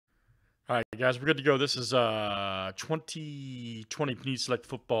All right, guys, we're good to go. This is 2020 Panini Select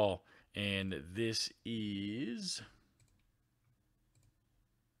Football, and this is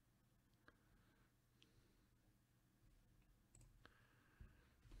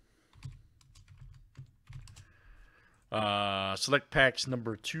Select Packs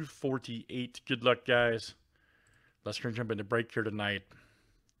number 248. Good luck, guys. Let's jump into break here tonight.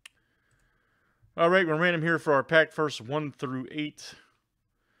 All right, we're random here for our pack first 1 through 8.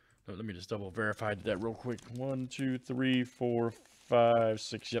 Let me just double verify that real quick. 1, 2, 3, 4, 5,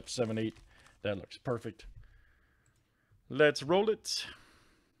 6. Yep, 7, 8. That looks perfect. Let's roll it.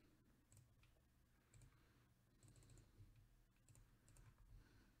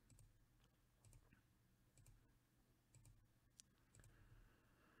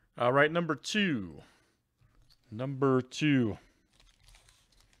 All right, number 2. Number 2.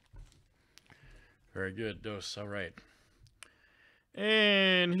 Very good, Dos. All right.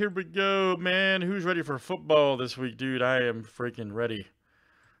 And here we go, man. Who's ready for football this week, dude? I am freaking ready.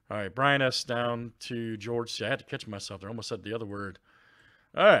 All right, Brian S. down to George C. I had to catch myself there. I almost said the other word.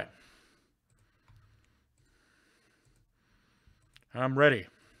 All right. I'm ready.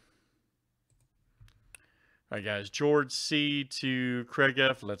 All right, guys. George C. to Craig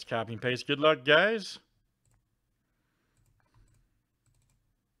F. Let's copy and paste. Good luck, guys.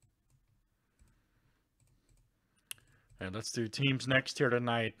 And let's do teams next here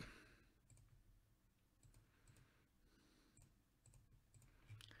tonight.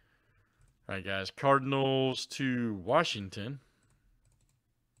 All right, guys. Cardinals to Washington.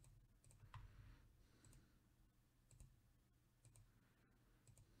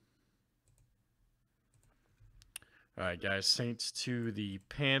 All right, guys. Saints to the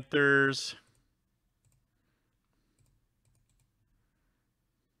Panthers.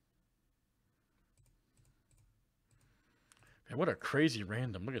 Man, what a crazy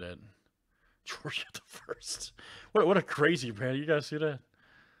random. Look at that. Georgia the first. What a crazy random. You guys see that?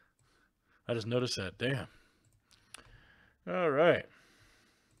 I just noticed that. Damn. All right.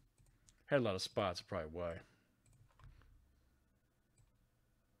 Had a lot of spots, probably why.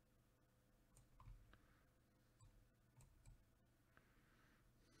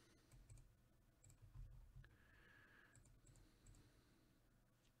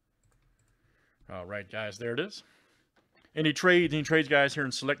 All right, guys, there it is. Any trades, guys, here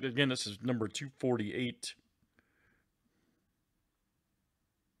in Select. Again, this is number 248.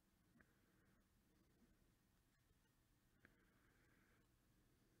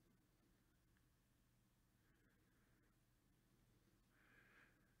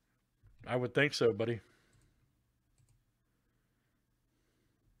 I would think so, buddy.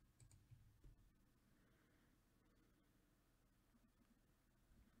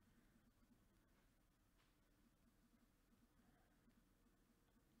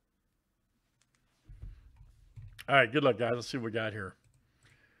 All right, good luck, guys. Let's see what we got here.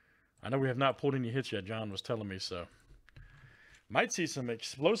 I know we have not pulled any hits yet. John was telling me so. Might see some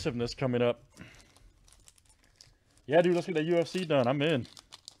explosiveness coming up. Yeah, dude, let's get that UFC done. I'm in.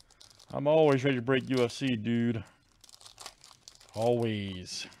 I'm always ready to break UFC, dude.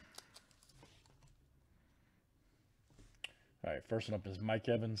 Always. All right, first one up is Mike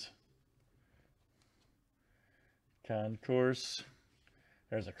Evans. Concourse.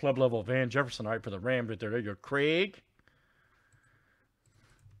 There's a club level Van Jefferson, all right, for the Rams right there. There you go, Craig.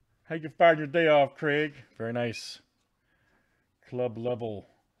 How you fired your day off, Craig? Very nice. Club level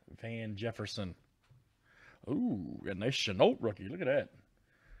Van Jefferson. Ooh, a nice Chenault rookie. Look at that.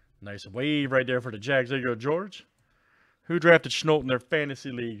 Nice wave right there for the Jags. There you go, George. Who drafted Chenault in their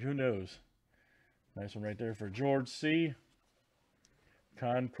fantasy league? Who knows? Nice one right there for George C.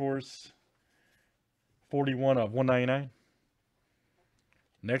 Concourse. 41 of 199.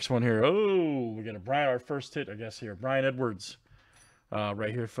 Next one here. Oh, we got a Brian, our first hit, I guess, here. Brian Edwards.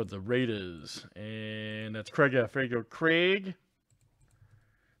 Right here for the Raiders. And that's Craig F. There you go, Craig.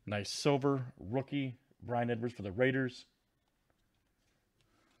 Nice silver rookie. Brian Edwards for the Raiders.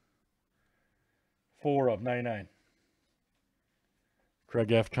 4 of 99.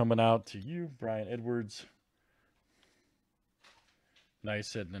 Craig F. coming out to you. Brian Edwards.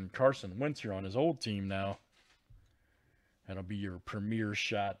 Nice hit. And then Carson Wentz here on his old team now. That'll be your premier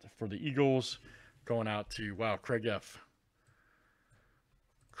shot for the Eagles. Going out to, wow, Craig F.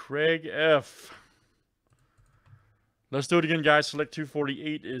 Craig F. Let's do it again, guys. Select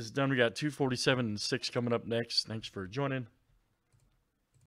 248 is done. We got 247 and 6 coming up next. Thanks for joining.